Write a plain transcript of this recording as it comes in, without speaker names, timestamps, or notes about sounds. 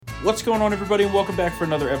What's going on, everybody, and welcome back for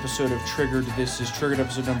another episode of Triggered. This is Triggered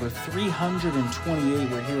episode number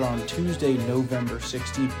 328. We're here on Tuesday, November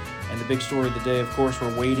 16th, and the big story of the day, of course,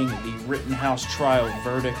 we're waiting the Rittenhouse trial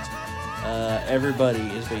verdict. Everybody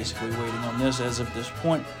is basically waiting on this as of this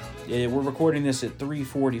point. We're recording this at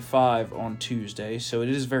 3:45 on Tuesday, so it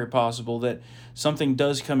is very possible that something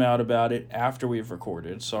does come out about it after we've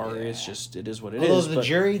recorded. Sorry, It is what it is. Although the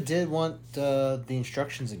jury did want the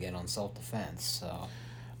instructions again on self-defense, so...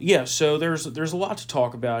 Yeah, so there's a lot to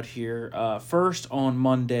talk about here. First, on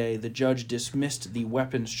Monday, the judge dismissed the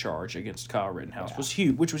weapons charge against Kyle Rittenhouse,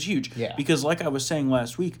 which was huge. Yeah. Because, like I was saying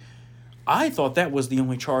last week, I thought that was the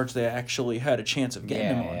only charge they actually had a chance of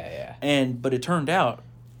getting him on. But it turned out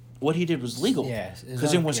what he did was legal.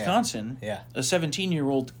 Because in Wisconsin, a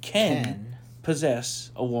 17-year-old can possess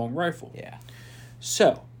a long rifle. Yeah.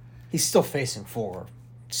 So he's still facing 4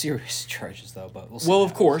 serious charges, though, but we'll see. Well,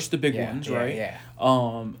 of course, the big ones, right? Yeah.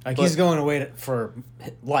 But he's going away for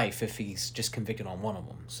life if he's just convicted on one of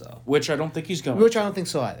them. So, which I don't think he's going. Which I don't think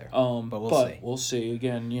so either. But we'll see. We'll see.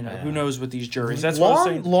 Again, who knows with these juries? That's what I'm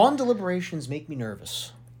saying. Long deliberations make me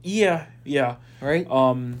nervous. Yeah. Right.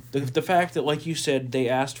 The fact that, like you said, they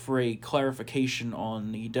asked for a clarification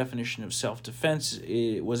on the definition of self-defense,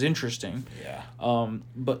 it was interesting. Yeah.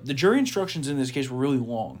 But the jury instructions in this case were really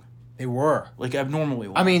long. They were. Like, abnormally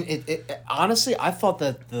long. I mean, it honestly, I thought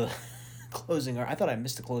that the I thought I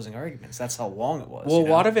missed the closing arguments. That's how long it was. Well, a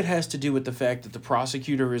lot of it has to do with the fact that the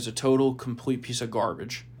prosecutor is a total, complete piece of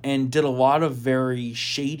garbage and did a lot of very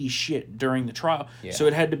shady shit during the trial. Yeah. So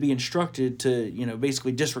it had to be instructed to,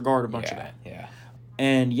 basically disregard a bunch of that. Yeah.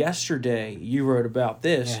 And yesterday, you wrote about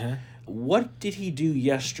this. Uh-huh. What did he do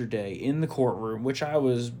yesterday in the courtroom, which I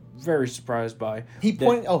was very surprised by? He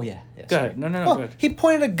pointed... Go ahead. No, go ahead. He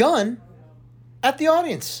pointed a gun at the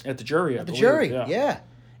audience. At the jury, At the jury, yeah.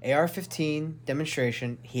 AR-15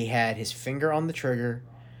 demonstration. He had his finger on the trigger.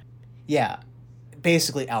 Yeah.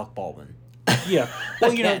 Basically Alec Baldwin. Yeah.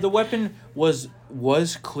 Well, the weapon was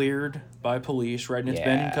cleared by police, right? And it's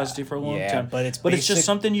been in custody for a long time. But it's just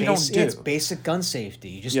something you don't do. It's basic gun safety.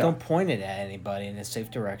 You just don't point it at anybody in a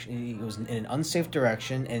safe direction. It was in an unsafe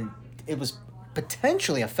direction, and it was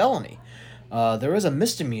potentially a felony. There was a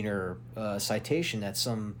misdemeanor citation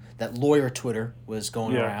that lawyer Twitter was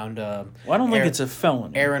going around. Well, I don't think it's a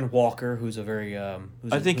felony. Aaron Walker, who's a very... I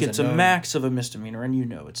think it's a max of a mismisdemeanor,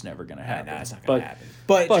 and it's never going to happen. No, it's not going to happen.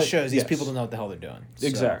 But it just shows these people don't know what the hell they're doing.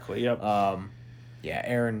 Exactly, yep.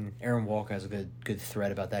 Aaron Walker has a good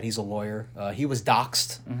thread about that. He's a lawyer. He was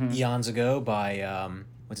doxxed eons ago by,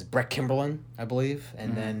 Brett Kimberlin, I believe.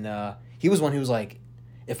 And then he was one who was like,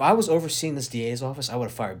 if I was overseeing this DA's office, I would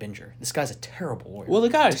have fired Binger. This guy's a terrible lawyer. Well, the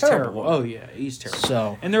guy's terrible. Oh, yeah, he's terrible.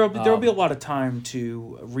 So, and there'll be a lot of time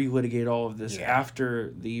to relitigate all of this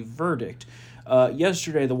after the verdict.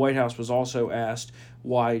 Yesterday, the White House was also asked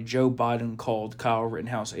why Joe Biden called Kyle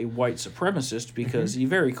Rittenhouse a white supremacist, because he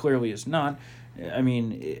very clearly is not. I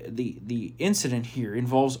mean, the incident here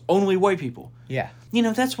involves only white people. Yeah.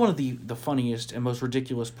 That's one of the funniest and most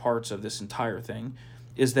ridiculous parts of this entire thing,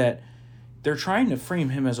 is that they're trying to frame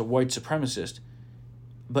him as a white supremacist,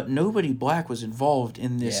 but nobody black was involved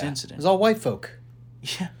in this incident. It was all white folk.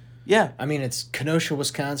 Yeah. I mean, it's Kenosha,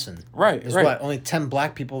 Wisconsin. Right, There's only 10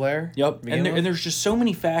 black people there? Yep. And there's just so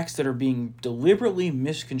many facts that are being deliberately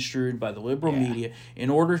misconstrued by the liberal media in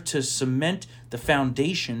order to cement the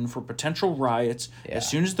foundation for potential riots as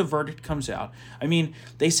soon as the verdict comes out. I mean,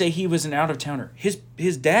 they say he was an out-of-towner.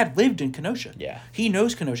 His dad lived in Kenosha. Yeah. He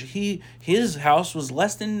knows Kenosha. His house was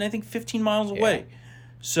less than, I think, 15 miles away.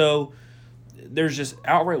 So there's just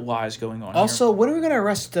outright lies going on also, when are we going to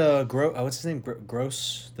arrest what's his name?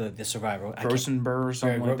 Gross, the survivor. Grossenberg or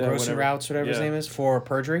something like that. Grossenroutes, whatever his name is, for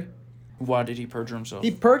perjury. Why did he perjure himself?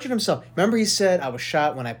 He perjured himself. Remember, he said, I was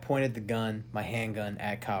shot when I pointed the gun, my handgun,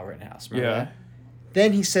 at Kyle Rittenhouse. Remember that?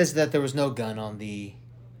 Then he says that there was no gun on the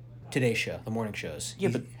Today Show, the morning shows. Yeah,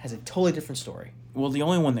 but has a totally different story. Well, the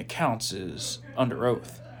only one that counts is under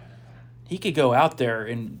oath. He could go out there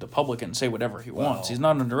in the public and say whatever he wants. He's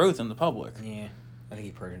not under oath in the public. Yeah, I think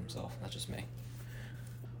he perjured himself. That's just me.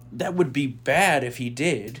 That would be bad if he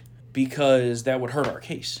did, because that would hurt our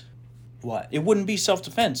case. What? It wouldn't be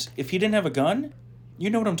self-defense. If he didn't have a gun, you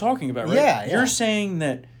know what I'm talking about, right? Yeah. You're saying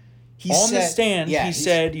that the stand, he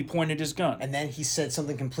said he pointed his gun. And then he said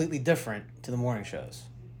something completely different to the morning shows.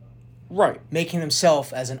 Right. Making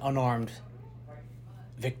himself as an unarmed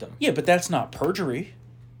victim. Yeah, but that's not perjury.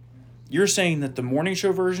 You're saying that the morning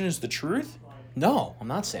show version is the truth? No, I'm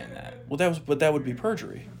not saying that. Well, that would be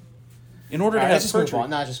perjury. In order to All right, have let's just perjury. move on.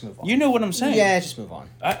 No, just move on. You know what I'm saying? Yeah, just move on.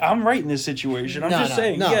 I'm right in this situation. I'm No, just no,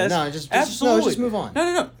 saying. no, yes, no, just absolutely. no, just move on.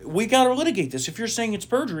 No. We got to litigate this. If you're saying it's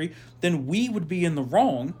perjury, then we would be in the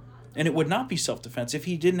wrong, and it would not be self-defense if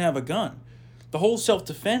he didn't have a gun. The whole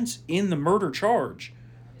self-defense in the murder charge,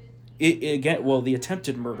 the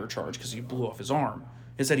attempted murder charge, because he blew off his arm,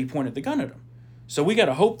 is that he pointed the gun at him. So we got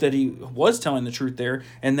to hope that he was telling the truth there,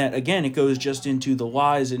 and that, again, it goes just into the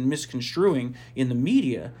lies and misconstruing in the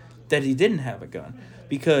media that he didn't have a gun,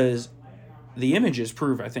 because the images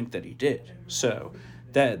prove, I think, that he did. So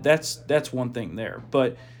that's one thing there.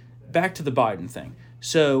 But back to the Biden thing.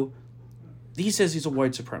 So he says he's a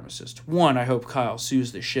white supremacist. One, I hope Kyle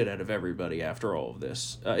sues the shit out of everybody after all of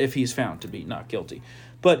this, if he's found to be not guilty.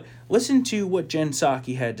 But listen to what Jen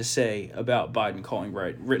Psaki had to say about Biden calling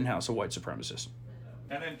Rittenhouse a white supremacist.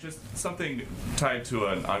 And then just something tied to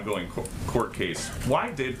an ongoing court case.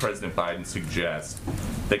 Why did President Biden suggest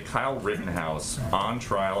that Kyle Rittenhouse, on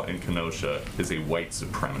trial in Kenosha, is a white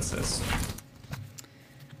supremacist?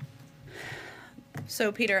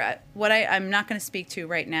 So, Peter, what I'm not going to speak to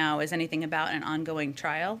right now is anything about an ongoing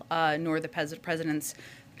trial, nor the president's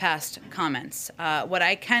past comments. What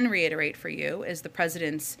I can reiterate for you is the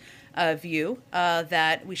president's view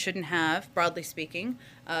that we shouldn't have, broadly speaking,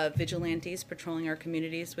 vigilantes patrolling our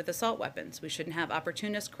communities with assault weapons. We shouldn't have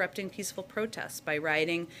opportunists corrupting peaceful protests by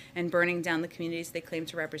rioting and burning down the communities they claim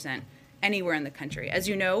to represent anywhere in the country. As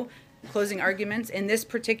you know, closing arguments in this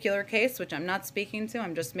particular case, which I'm not speaking to,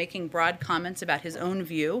 I'm just making broad comments about his own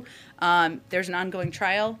view. There's an ongoing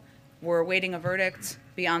trial. We're awaiting a verdict.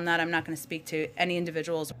 Beyond that, I'm not going to speak to any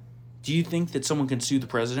individuals. Do you think that someone can sue the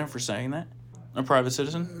president for saying that? A private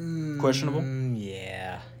citizen? Questionable?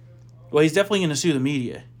 Yeah. Well, he's definitely going to sue the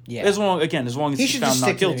media. Yeah. As long as He he's should found just not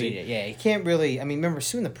stick to the guilty. media. Yeah, he can't really. I mean, remember,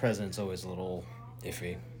 suing the president's always a little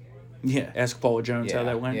iffy. Yeah, ask Paula Jones how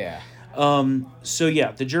that went. Yeah.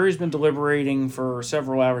 The jury's been deliberating for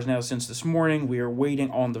several hours now since this morning. We are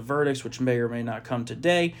waiting on the verdicts, which may or may not come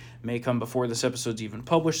today, may come before this episode's even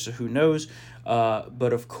published, so who knows.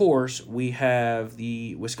 But of course, we have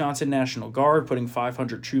the Wisconsin National Guard putting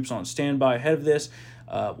 500 troops on standby ahead of this.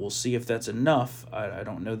 We'll see if that's enough. I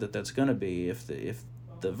don't know that that's going to be if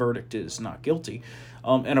the verdict is not guilty.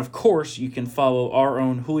 And of course, you can follow our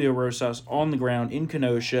own Julio Rosas on the ground in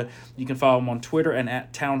Kenosha. You can follow him on Twitter and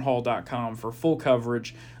at townhall.com for full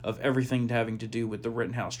coverage of everything having to do with the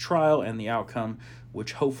Rittenhouse trial and the outcome,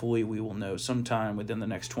 which hopefully we will know sometime within the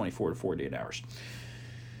next 24 to 48 hours.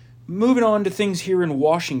 Moving on to things here in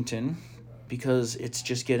Washington, because it's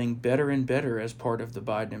just getting better and better as part of the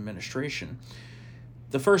Biden administration.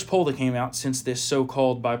 The first poll that came out since this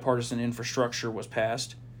so-called bipartisan infrastructure was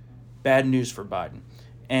passed, bad news for Biden.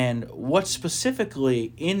 And what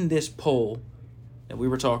specifically in this poll that we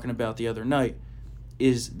were talking about the other night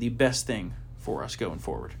is the best thing for us going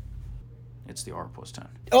forward? It's the R plus 10.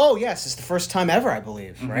 Oh, yes. It's the first time ever, I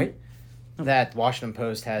believe, right? That Washington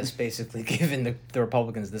Post has basically given the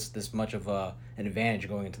Republicans this much of an advantage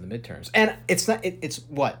going into the midterms. And it's not. It's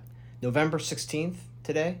what? November 16th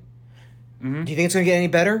today? Mm-hmm. Do you think it's going to get any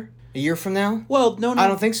better a year from now? Well, no. I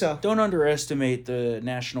don't think so. Don't underestimate the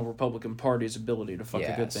National Republican Party's ability to fuck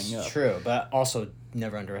a good thing up. True, but also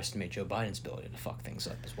never underestimate Joe Biden's ability to fuck things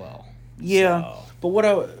up as well. Yeah, but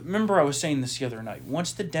I was saying this the other night.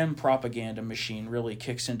 Once the Dem propaganda machine really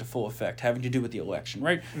kicks into full effect, having to do with the election,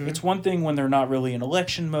 right? Mm-hmm. It's one thing when they're not really in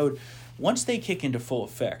election mode. Once they kick into full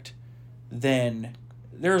effect, then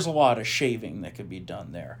there's a lot of shaving that could be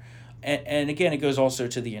done there. And again, it goes also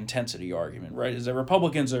to the intensity argument, right? Is that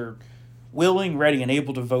Republicans are willing, ready, and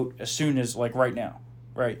able to vote as soon as, like, right now,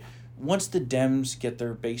 right? Once the Dems get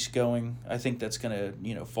their base going, I think that's going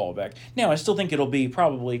to, fall back. Now, I still think it'll be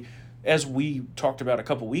probably, as we talked about a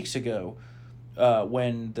couple weeks ago,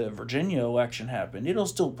 when the Virginia election happened, it'll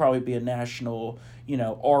still probably be a national,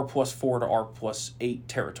 R plus 4 to R plus 8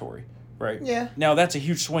 territory, right? Yeah. Now, that's a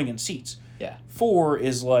huge swing in seats. Yeah. 4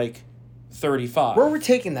 is like 35. We're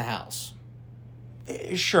retaking the House.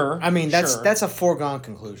 Sure. I mean, that's a foregone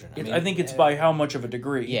conclusion. I think it's by how much of a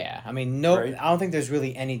degree. Yeah. I mean, right? I don't think there's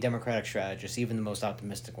really any Democratic strategists, even the most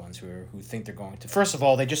optimistic ones, who think they're going to. First of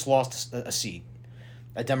all, they just lost a seat.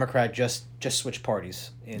 A Democrat just switched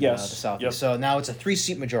parties in the Southeast. Yep. So now it's a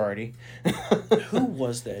 3-seat majority. Who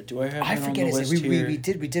was that? Do I have? I forget his his name. We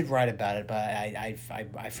did write about it, but I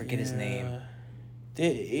forget his name.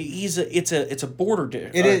 It's a border.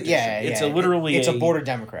 It is. Yeah. It's a border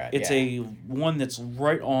Democrat. It's a one that's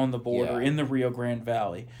right on the border in the Rio Grande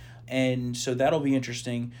Valley, and so that'll be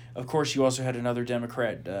interesting. Of course, you also had another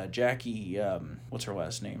Democrat, Jackie. What's her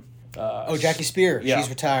last name? Jackie Spear. Yeah. She's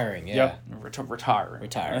retiring. Yeah. Yep, retiring.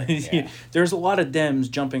 Yeah. There's a lot of Dems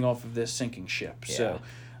jumping off of this sinking ship, Yeah. so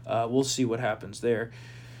we'll see what happens there.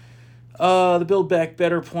 The Build Back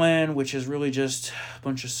Better plan, which is really just a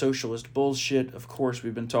bunch of socialist bullshit. Of course,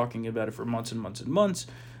 we've been talking about it for months and months and months.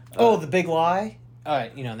 The big lie? All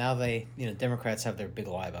right, now Democrats have their big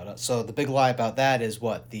lie about it. So the big lie about that is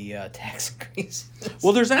what? The tax increase?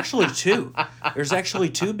 Well, there's actually two. There's actually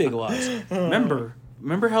two big lies.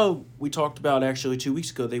 Remember how we talked about actually 2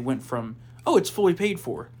 weeks ago, they went from, it's fully paid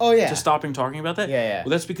for. Oh, yeah. To stopping talking about that? Yeah. Well,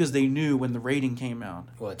 that's because they knew when the rating came out.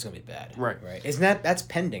 Well, it's going to be bad. Right. Isn't that's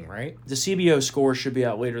pending, right? The CBO score should be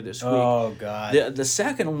out later this week. Oh, God. The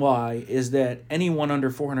second lie is that anyone under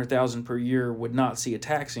 $400,000 per year would not see a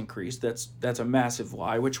tax increase. That's a massive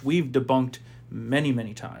lie, which we've debunked many,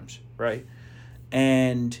 many times, right?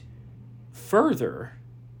 And further,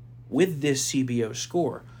 with this CBO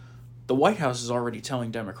score, the White House is already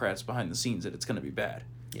telling Democrats behind the scenes that it's going to be bad.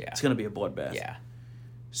 Yeah. It's going to be a bloodbath. Yeah.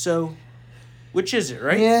 So, which is it,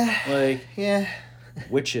 right? Yeah. Yeah.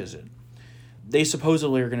 Which is it? They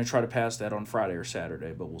supposedly are going to try to pass that on Friday or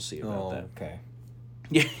Saturday, but we'll see about that. Okay.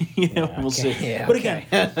 Yeah, we'll see. Yeah, but again,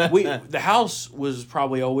 the House was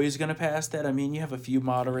probably always going to pass that. I mean, you have a few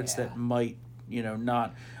moderates that might,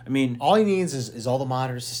 not. I mean, all he needs is all the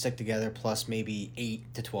moderates to stick together, plus maybe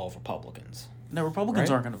 8 to 12 Republicans. No, Republicans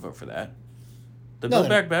aren't going to vote for that. The No, Build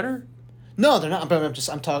Back Better? No, they're not. But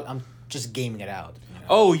I'm just gaming it out.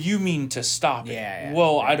 Oh, you mean to stop it? Yeah.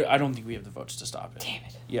 Well, I don't think we have the votes to stop it. Damn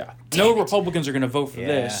it. Yeah. Damn it. Republicans are going to vote for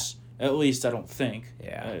this. At least I don't think.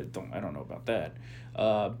 Yeah. I don't know about that.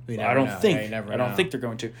 I don't think they're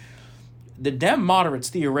going to. The Dem moderates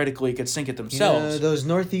theoretically could sink it themselves. Those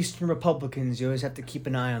northeastern Republicans, you always have to keep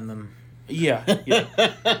an eye on them. Yeah.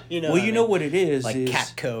 Well, you know what it is? Like is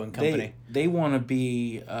Catco and company. They want to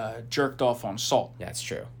be jerked off on salt. That's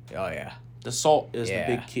true. Oh, yeah. The salt is the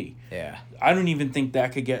big key. Yeah. I don't even think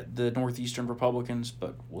that could get the northeastern Republicans,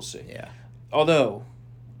 but we'll see. Yeah. Although,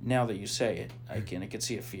 now that you say it, I could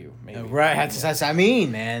see a few. Maybe. Right. That's I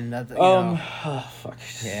mean, man. Fuck.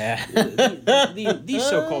 Yeah. These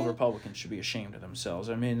so-called Republicans should be ashamed of themselves.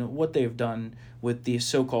 I mean, what they've done with the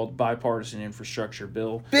so-called bipartisan infrastructure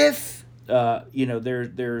bill. Biff.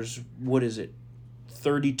 There's what is it,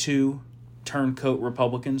 32 turncoat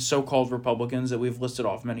Republicans, so-called Republicans that we've listed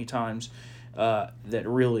off many times, that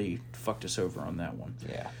really fucked us over on that one.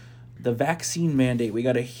 Yeah. The vaccine mandate, we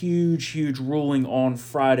got a huge ruling on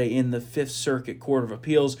Friday in the Fifth Circuit Court of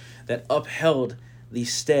Appeals that upheld the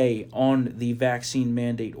stay on the vaccine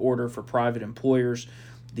mandate order for private employers.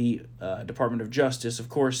 The Department of Justice, of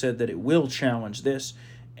course, said that it will challenge this,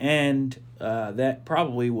 and that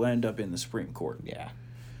probably will end up in the Supreme Court. Yeah.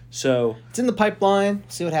 So it's in the pipeline.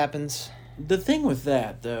 See what happens. The thing with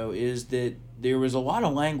that, though, is that there was a lot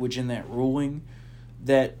of language in that ruling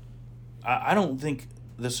that I don't think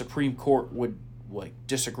the Supreme Court would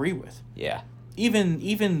disagree with. Yeah. Even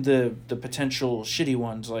the potential shitty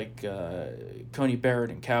ones like Coney Barrett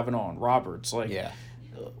and Kavanaugh and Roberts,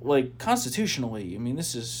 constitutionally, I mean,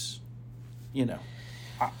 this is,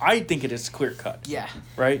 I think it is clear cut. Yeah.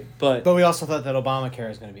 Right? But we also thought that Obamacare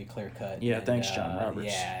was going to be clear cut. Yeah, thanks, John Roberts.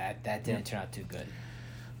 Yeah, that didn't turn out too good.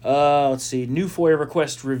 Let's see. New FOIA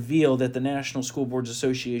requests reveal that the National School Boards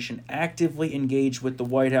Association actively engaged with the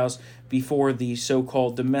White House before the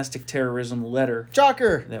so-called domestic terrorism letter.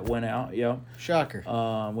 Shocker! That went out, yeah. Shocker.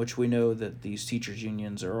 Which we know that these teachers'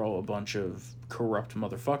 unions are all a bunch of corrupt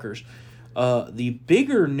motherfuckers. The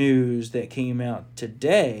bigger news that came out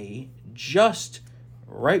today, just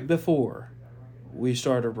right before we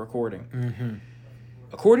started recording. Mm-hmm.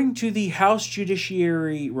 According to the House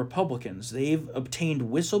Judiciary Republicans, they've obtained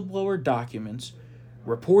whistleblower documents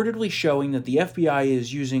reportedly showing that the FBI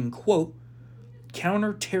is using, quote,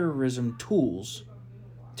 counterterrorism tools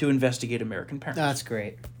to investigate American parents. That's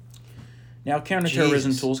great. Now,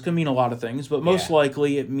 counterterrorism tools can mean a lot of things, but most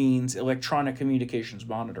likely it means electronic communications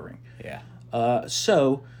monitoring. Yeah.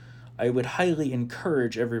 So I would highly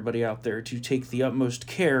encourage everybody out there to take the utmost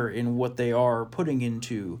care in what they are putting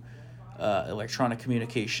into electronic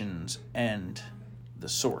communications and the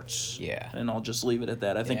sorts. Yeah. And I'll just leave it at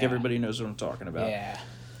that. I think everybody knows what I'm talking about. Yeah.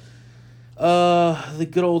 The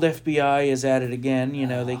good old FBI is at it again.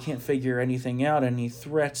 They can't figure anything out, any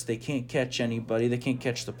threats. They can't catch anybody. They can't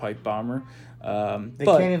catch the pipe bomber. They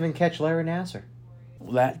can't even catch Larry Nassar.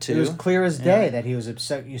 That too. It was clear as day that he was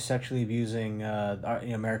sexually abusing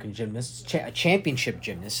American gymnasts, championship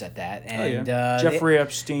gymnasts at that. And Jeffrey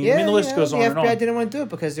Epstein. I mean, the list goes on and on. The FBI didn't want to do it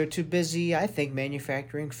because they're too busy, I think,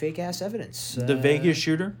 manufacturing fake ass evidence. The Vegas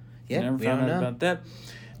shooter. Yeah, Never we found don't out know about that.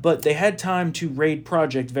 But they had time to raid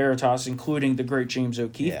Project Veritas, including the great James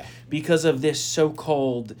O'Keefe, because of this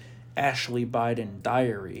so-called Ashley Biden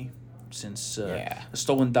diary, since a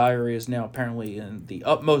stolen diary is now apparently in the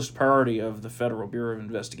utmost priority of the Federal Bureau of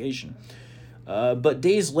Investigation. But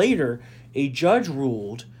days later, a judge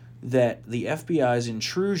ruled that the FBI's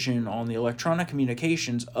intrusion on the electronic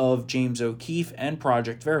communications of James O'Keefe and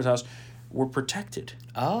Project Veritas were protected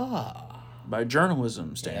by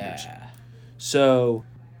journalism standards. Yeah. So,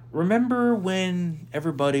 remember when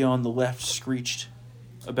everybody on the left screeched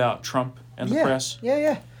about Trump and the press?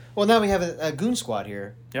 Yeah. Well, now we have a goon squad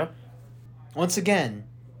here. Yep. Once again,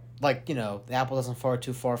 like, the apple doesn't fall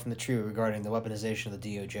too far from the tree regarding the weaponization of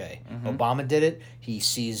the DOJ. Obama did it. He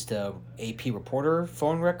seized AP reporter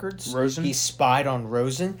phone records. Rosen. He spied on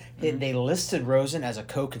Rosen. They listed Rosen as a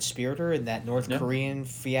co-conspirator in that North Korean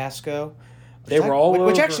fiasco.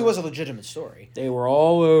 Which actually was a legitimate story. They were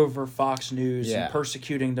all over Fox News and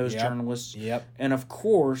persecuting those journalists. Yep. And of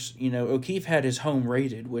course, O'Keefe had his home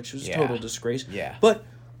raided, which was a total disgrace. Yeah. But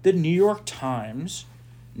the New York Times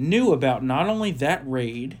knew about not only that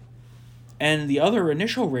raid and the other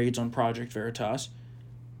initial raids on Project Veritas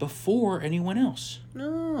before anyone else.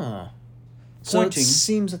 Oh. So it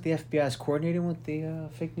seems that the FBI is coordinating with the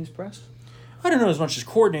fake news press? I don't know as much as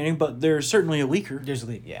coordinating, but there's certainly a leaker. There's a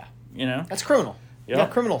leak, yeah. That's criminal. Yep. Yeah,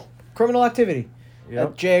 criminal activity.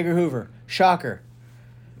 Yep. J. Edgar Hoover. Shocker.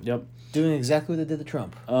 Yep. Doing exactly what they did to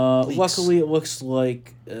Trump. Luckily, it looks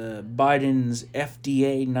like Biden's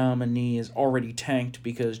FDA nominee is already tanked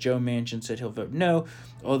because Joe Manchin said he'll vote no.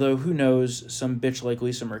 Although, who knows, some bitch like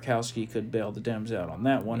Lisa Murkowski could bail the Dems out on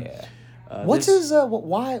that one. Yeah. Why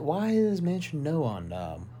is Manchin no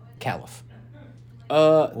on Califf?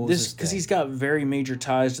 Because he's got very major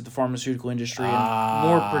ties to the pharmaceutical industry and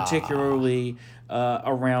more particularly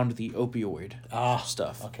around the opioid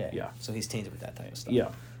stuff. Okay. Yeah. So he's tainted with that type of stuff. Yeah.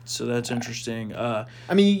 So that's interesting. I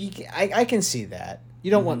mean, I can see that.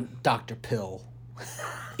 You don't want Dr. Pill.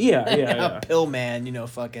 Yeah. Pill man,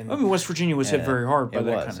 fucking. I mean, West Virginia was hit very hard by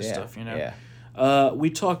that kind of stuff, Yeah. We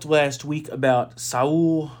talked last week about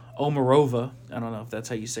Saul Omarova. I don't know if that's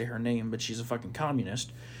how you say her name, but she's a fucking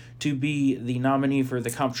communist. To be the nominee for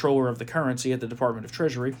the comptroller of the currency at the Department of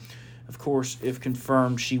Treasury. Of course, if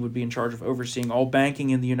confirmed, she would be in charge of overseeing all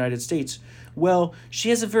banking in the United States. Well, she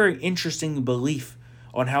has a very interesting belief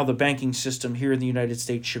on how the banking system here in the United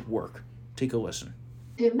States should work. Take a listen.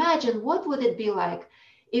 To imagine what would it be like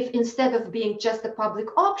if instead of being just a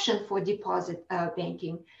public option for deposit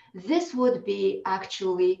banking, this would be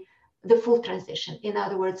actually the full transition. In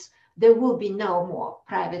other words, there will be no more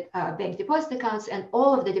private bank deposit accounts, and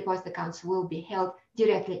all of the deposit accounts will be held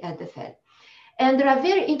directly at the Fed. And there are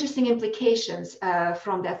very interesting implications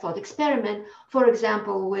from that thought experiment, for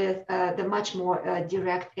example, with the much more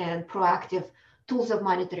direct and proactive tools of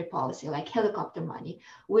monetary policy, like helicopter money,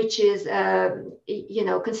 which is,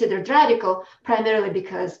 considered radical, primarily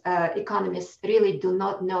because economists really do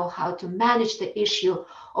not know how to manage the issue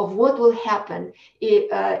of what will happen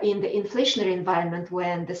in the inflationary environment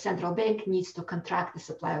when the central bank needs to contract the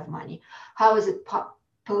supply of money. How is it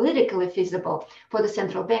politically feasible for the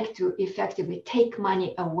central bank to effectively take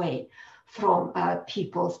money away from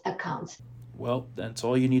people's accounts? Well, that's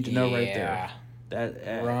all you need to know right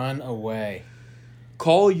there. Run away.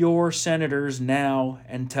 Call your senators now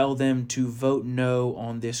and tell them to vote no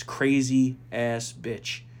on this crazy ass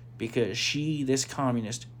bitch, because this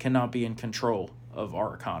communist, cannot be in control of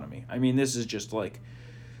our economy. I mean, this is just like,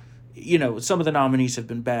 some of the nominees have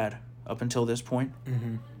been bad up until this point.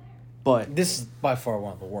 Mm-hmm. But this is by far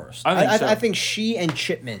one of the worst. I think she and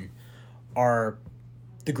Chipman are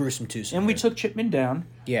the gruesome twosome. And we took Chipman down.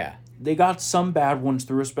 Yeah. They got some bad ones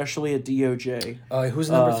through, especially at DOJ. Who's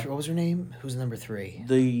number 3? What was her name? Who's number 3?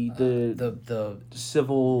 The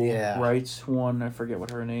civil rights one. I forget what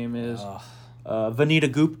her name is.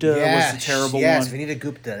 Vanita Gupta was the terrible one. Yes, Vanita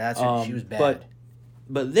Gupta. That's her. She was bad.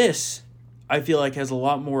 But this, I feel like, has a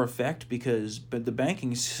lot more effect because the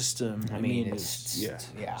banking system. Agreed.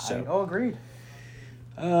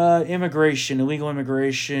 Immigration, illegal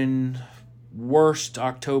immigration, worst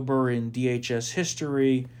October in DHS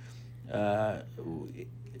history.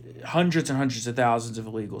 Hundreds and hundreds of thousands of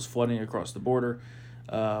illegals flooding across the border.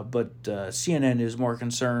 But CNN is more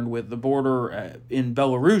concerned with the border in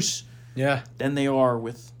Belarus than they are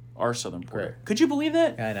with our southern border. Right. Could you believe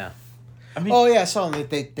that? I know. I mean, I saw them.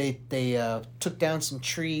 They took down some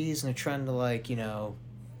trees and they're trying to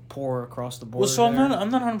pour across the border. Well, so I'm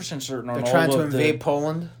not 100% certain on all of They're trying to invade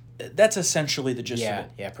Poland. That's essentially the gist of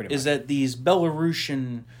it. Yeah, pretty much. Is that these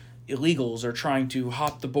Belarusian illegals are trying to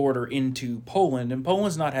hop the border into Poland, and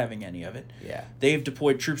Poland's not having any of it. Yeah. They've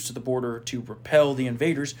deployed troops to the border to repel the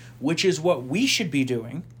invaders, which is what we should be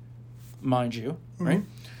doing, mind you, right?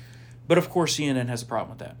 But of course, CNN has a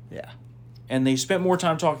problem with that. Yeah. And they spent more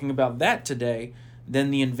time talking about that today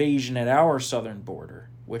than the invasion at our southern border,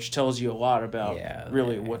 which tells you a lot about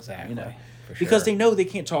what's, exactly. Because they know they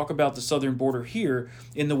can't talk about the southern border here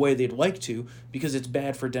in the way they'd like to, because it's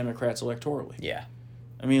bad for Democrats electorally. Yeah.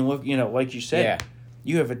 I mean, look, like you said, Yeah.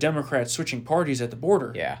 you have a Democrat switching parties at the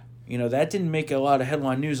border. Yeah. That didn't make a lot of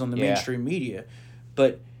headline news on the mainstream media,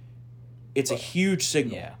 but it's a huge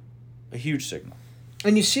signal. Yeah. A huge signal.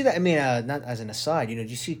 And you see that, I mean, not as an aside, did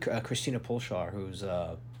you see Christina Polshar, who's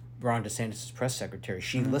Ron DeSantis' press secretary?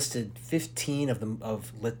 She listed 15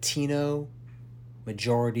 of Latino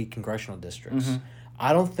majority congressional districts.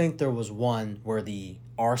 I don't think there was one where the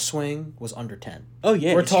R swing was under 10. Oh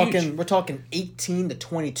yeah, we're talking 18 to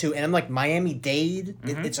 22, and I'm like Miami-Dade.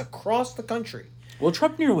 It's across the country. Well,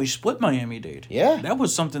 Trump nearly split Miami-Dade. Yeah. That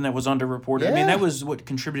was something that was underreported. Yeah. I mean, that was what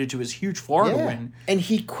contributed to his huge Florida win. And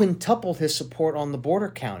he quintupled his support on the border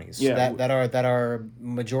counties that are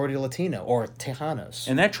majority Latino or Tejanos.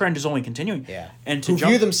 And that trend is only continuing. Yeah. And who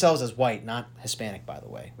view themselves as white, not Hispanic, by the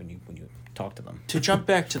way, when you talk to them. To jump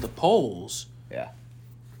back to the polls. Yeah.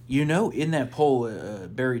 In that poll,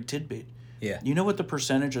 buried tidbit. Yeah. You know what the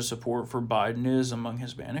percentage of support for Biden is among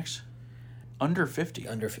Hispanics? Under 50.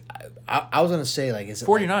 I was going to say, like, is it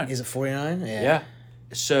 49? Is it 49? Yeah.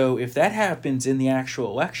 So if that happens in the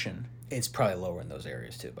actual election, it's probably lower in those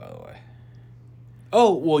areas too, by the way.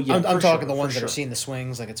 Oh, well, yeah. I'm talking the ones that are seeing the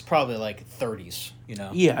swings, like it's probably like 30s,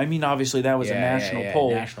 Yeah, I mean, obviously that was a national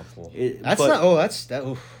poll. National poll.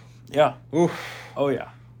 Oof. Yeah. Oof. Oh, yeah.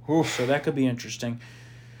 Oof. So that could be interesting.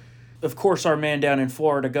 Of course, our man down in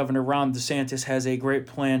Florida, Governor Ron DeSantis, has a great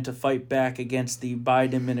plan to fight back against the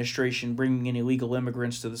Biden administration bringing in illegal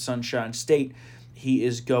immigrants to the Sunshine State. He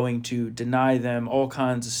is going to deny them all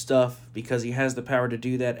kinds of stuff because he has the power to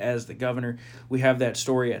do that as the governor. We have that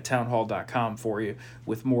story at townhall.com for you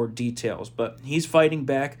with more details. But he's fighting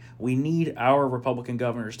back. We need our Republican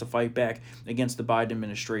governors to fight back against the Biden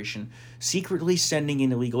administration, secretly sending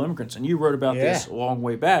in illegal immigrants. And you wrote about this a long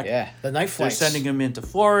way back. Yeah, the night flights. They're sending them into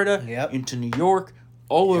Florida, into New York,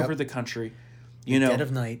 all over the country. Dead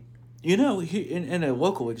of night. In a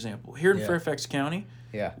local example, here in Fairfax County,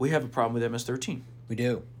 we have a problem with MS-13. We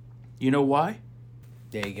do. You know why?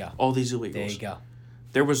 There you go. All these illegals. There you go.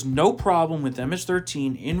 There was no problem with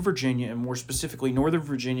MS-13 in Virginia, and more specifically Northern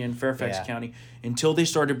Virginia and Fairfax County, until they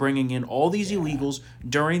started bringing in all these illegals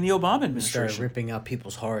during the Obama administration. Started ripping out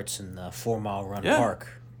people's hearts in the 4 Mile Run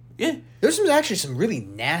Park. Yeah. There's actually some really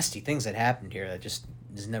nasty things that happened here that just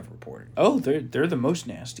is never reported. Oh, they're the most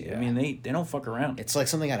nasty. Yeah. I mean, they don't fuck around. It's like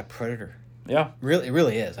something out of Predator. Yeah. Really, it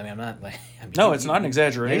really is. I mean, I'm not like... it's not an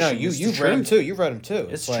exaggeration. You've read them too. You've read them too.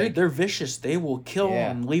 It's true. They're vicious. They will kill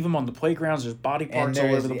and leave them on the playgrounds. There's body parts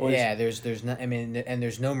all over the place. Yeah, there's no... I mean, and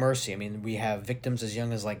there's no mercy. I mean, we have victims as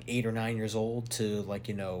young as like 8 or 9 years old to like,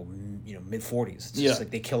 mid-40s. It's just like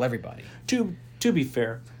they kill everybody. To be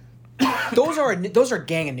fair... those are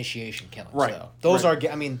gang initiation killings. Right. Though. Those are...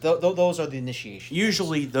 I mean, those are the initiation.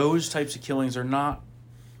 Usually those types of killings are not...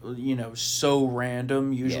 so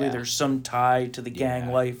random. Usually there's some tie to the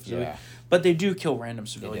gang life. But they do kill random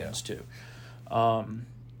civilians too. What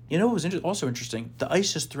was also interesting? The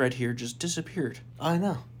ISIS threat here just disappeared. I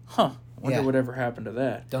know. Huh. Wonder whatever happened to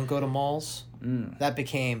that. Don't go to malls. That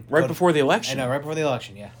became... Right before the election. I know, right before the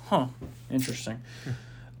election, Huh. Interesting.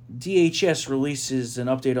 DHS releases an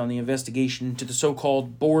update on the investigation into the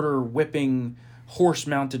so-called border whipping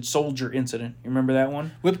horse-mounted soldier incident. You remember that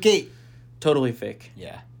one? Whipgate. Totally fake.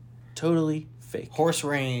 Yeah. Totally fake. Horse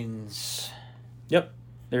reins. Yep.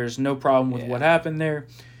 There's no problem with what happened there.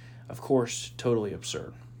 Of course, totally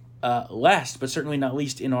absurd. Last, but certainly not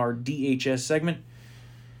least in our DHS segment,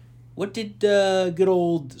 what did good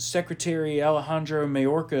old Secretary Alejandro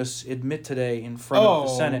Mayorkas admit today in front of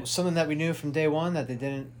the Senate? Something that we knew from day one, that they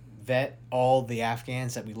didn't vet all the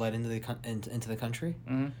Afghans that we let into the country?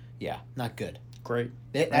 Mm-hmm. Yeah, not good. Great.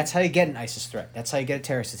 That's how you get an ISIS threat. That's how you get a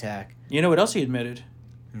terrorist attack. You know what else he admitted?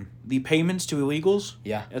 The payments to illegals?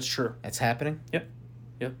 Yeah. That's true. That's happening? Yep.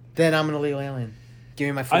 Then I'm an illegal alien. Give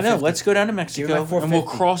me my $450. I know. Let's go down to Mexico and we'll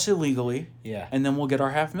cross illegally. Yeah. And then we'll get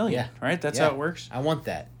our $500,000. Yeah. Right? That's how it works. I want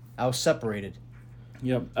that. I was separated.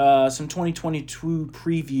 Yep. Some 2022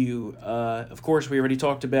 preview. Of course, we already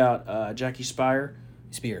talked about Jackie Spire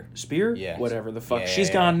Spear? Yeah. Whatever the fuck. Yeah, She's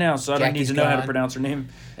yeah, gone yeah. now, so I don't need Jackie's to know how to gone. pronounce her name.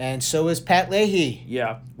 And so is Pat Leahy.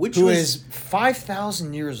 Yeah. Who is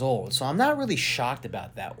 5,000 years old. So I'm not really shocked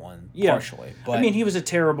about that one, partially. But I mean, he was a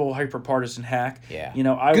terrible, hyper-partisan hack. Yeah. You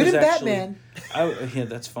know, I Good was in actually... Batman. Yeah,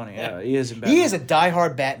 that's funny. Yeah, he is in Batman. He is a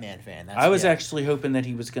diehard Batman fan. I was actually hoping that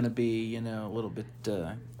he was going to be, you know, a little bit...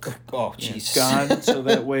 oh, jeez. gone, so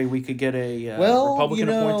that way we could get a well, Republican you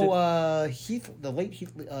know, appointed. the late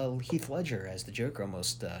Heath Ledger as the Joker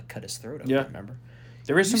almost cut his throat. Yeah. Remember?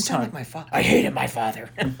 There is You some sound time. like my father. I hated my father.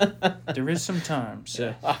 There is some time.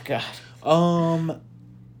 So, Oh God.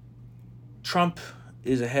 Trump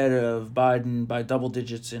is ahead of Biden by double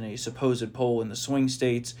digits in a supposed poll in the swing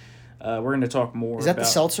states. We're going to talk more. Is that about, the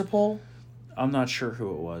Seltzer poll? I'm not sure who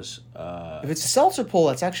it was. If it's a Seltzer poll,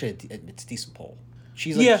 that's actually it's a decent poll.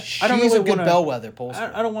 She's Yeah, she's I don't a really good wanna- bellwether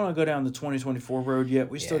pollster. I don't want to go down the 2024 road yet.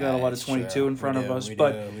 We still got a lot of it's 22 true. in front We of do, us, we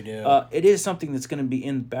but do, we do. it is something that's going to be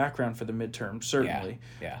in the background for the midterm, certainly.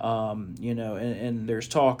 Yeah. You know, and there's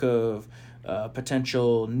talk of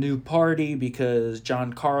potential new party because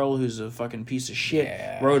John Carl, who's a fucking piece of shit,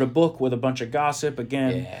 Yeah. wrote a book with a bunch of gossip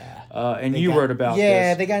again. Yeah. And you wrote about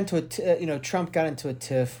Yeah, this. they got into Trump got into a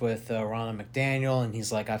tiff with Ronald McDaniel, and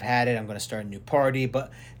he's like, I've had it, I'm going to start a new party. But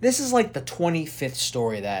this is like the 25th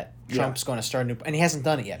story that Trump's going to start a new, and he hasn't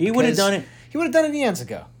done it yet. He would have done it. He would have done it eons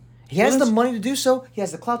ago. He has the money to do so. He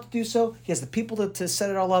has the clout to do so. He has the people to set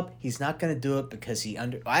it all up. He's not going to do it because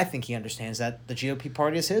I think he understands that the GOP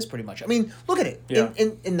party is his, pretty much. I mean, look at it. Yeah.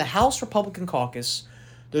 In the House Republican caucus,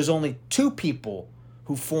 there's only two people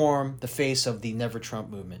who form the face of the Never Trump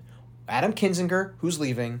movement. Adam Kinzinger, who's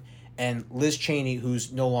leaving, and Liz Cheney,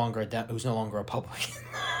 who's no longer a Republican.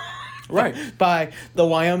 Right. By the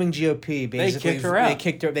Wyoming GOP, basically. They kicked her out. They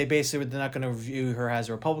kicked her. They basically they're not going to view her as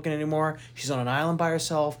a Republican anymore. She's on an island by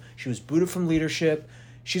herself. She was booted from leadership.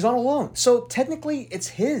 She's on a loan. So technically, it's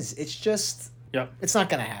his. It's just. Yep. It's not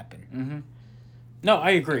going to happen. Mm-hmm. No, I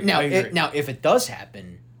agree. Now, I agree. now, if it does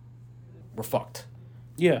happen, we're fucked.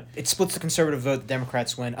 Yeah. It splits the conservative vote. The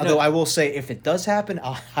Democrats win. Although I will say, if it does happen,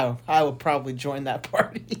 I will probably join that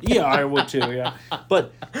party. Yeah, I would too, yeah.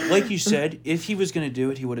 But like you said, if he was going to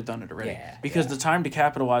do it, he would have done it already. Yeah, because the time to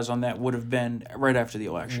capitalize on that would have been right after the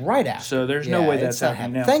election. Right after. So there's no way that's it's not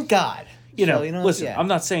happening now. Thank God. You know, So, listen, yeah. I'm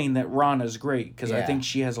not saying that Rana's great because I Yeah. think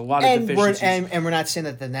she has a lot of and deficiencies. we're not saying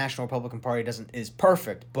that the National Republican Party is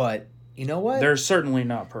perfect, but you know what? They're certainly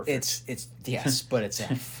not perfect. It's yes, but it's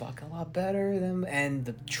a fucking lot better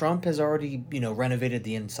than Trump has already renovated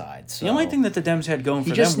the inside. So the only thing that the Dems had going for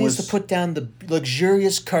he them just needs was to put down the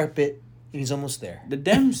luxurious carpet, and he's almost there. the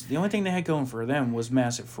Dems. The only thing they had going for them was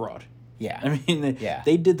massive fraud. Yeah, I mean, Yeah.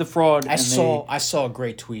 they did the fraud. I saw a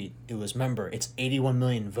great tweet. It was, remember, it's 81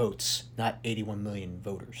 million votes, not 81 million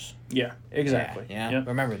voters. Yeah, exactly. Yeah. Yep.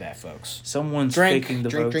 Remember that, folks. Someone's Drink, faking the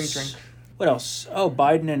drink, votes. drink, drink. What else? Oh,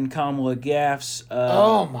 Biden and Kamala gaffes.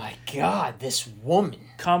 Oh my God, this woman.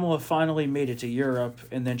 Kamala finally made it to Europe,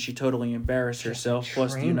 and then she totally embarrassed herself,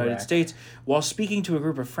 plus the train United wreck. States. While speaking to a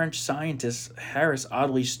group of French scientists, Harris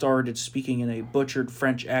oddly started speaking in a butchered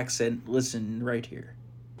French accent. Listen right here.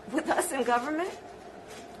 With us in government,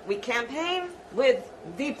 we campaign with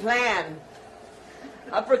the plan.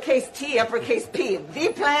 Uppercase T, uppercase P, the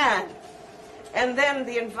plan. And then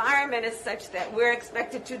the environment is such that we're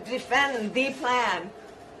expected to defend the plan.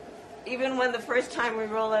 Even when the first time we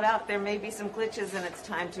roll it out, there may be some glitches and it's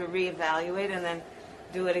time to reevaluate and then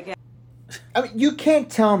do it again. I mean, you can't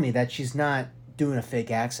tell me that she's not doing a fake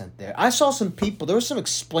accent there. I saw some people, there were some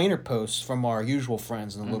explainer posts from our usual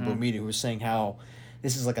friends in the liberal media who were saying how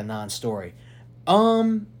this is like a non-story.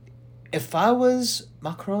 If I was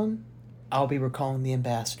Macron, I'll be recalling the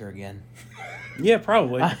ambassador again. Yeah,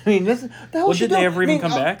 probably. I mean, the hell Well, she did they doing? ever even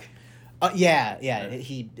come back? Yeah.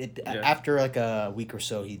 After like a week or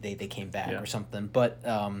so, they came back Yeah. or something. But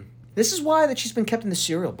this is why that she's been kept in the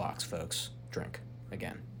cereal box, folks. Drink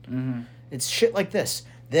again. Mm-hmm. It's shit like this.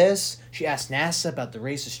 She asked NASA about the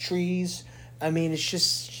racist trees. I mean, it's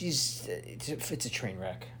just it's a train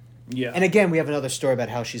wreck. Yeah. And again, we have another story about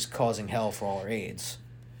how she's causing hell for all her aides.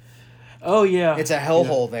 Oh, yeah. It's a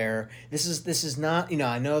hellhole there. This is not,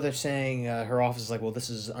 I know they're saying her office is like, well, this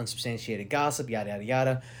is unsubstantiated gossip, yada, yada,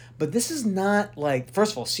 yada. But this is not like,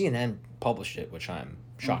 first of all, CNN published it, which I'm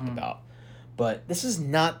shocked about. But this is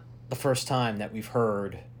not the first time that we've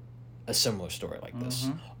heard a similar story like this.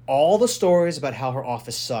 All the stories about how her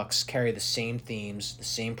office sucks carry the same themes, the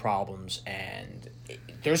same problems, and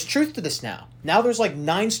there's truth to this now. Now there's like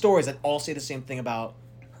 9 stories that all say the same thing about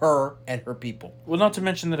her and her people. Well, not to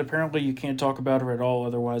mention that apparently you can't talk about her at all,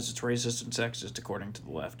 otherwise it's racist and sexist, according to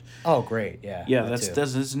the left. Oh, great, yeah. Yeah, that's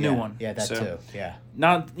a new one. Yeah, that too, yeah.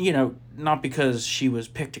 Not because she was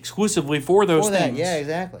picked exclusively for those things. Yeah,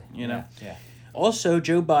 exactly. Yeah. Yeah. Also,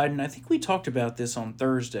 Joe Biden, I think we talked about this on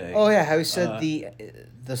Thursday. Oh, yeah, how he said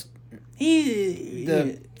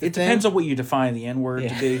it depends on what you define the N-word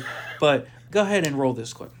to be, but go ahead and roll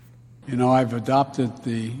this clip. I've adopted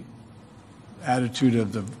the attitude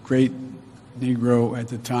of the great Negro at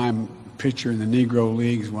the time pitcher in the Negro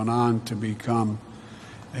Leagues, went on to become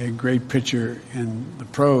a great pitcher in the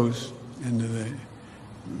pros, into the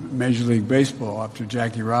Major League Baseball after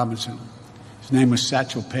Jackie Robinson. His name was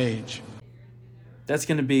Satchel Paige. That's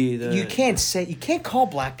going to be the... You can't call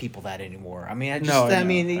black people that anymore. I mean, I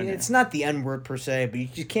mean, it's not the N-word per se,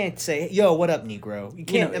 but you can't say, yo, what up, Negro? You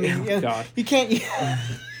can't, God. You can't...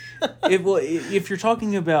 if you're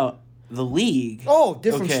talking about the league... Oh,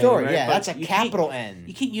 different story. Right? Yeah, but that's a capital N.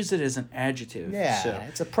 You can't use it as an adjective. Yeah, so.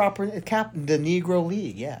 it's a proper... the Negro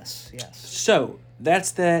League, yes. So,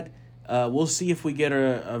 that's that. We'll see if we get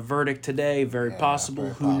a verdict today. Very possible.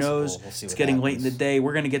 Who knows? We'll see it's what getting happens. late in the day.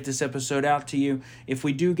 We're going to get this episode out to you. If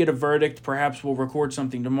we do get a verdict, perhaps we'll record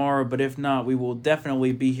something tomorrow. But if not, we will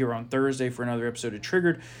definitely be here on Thursday for another episode of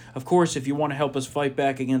Triggered. Of course, if you want to help us fight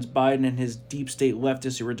back against Biden and his deep state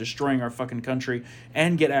leftists who are destroying our fucking country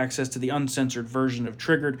and get access to the uncensored version of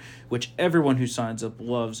Triggered, which everyone who signs up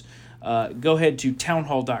loves, go ahead to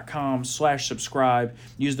townhall.com/subscribe.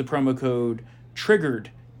 Use the promo code TRIGGERED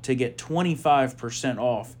to get 25%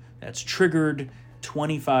 off. That's Triggered,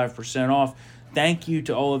 25% off. Thank you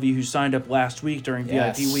to all of you who signed up last week during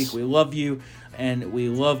VIP week. We love you, and we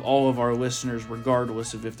love all of our listeners,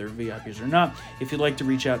 regardless of if they're VIPs or not. If you'd like to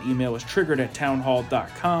reach out, email us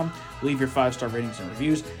triggered@townhall.com. Leave your 5-star ratings and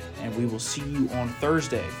reviews, and we will see you on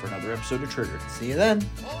Thursday for another episode of Triggered. See you then.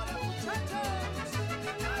 Oh,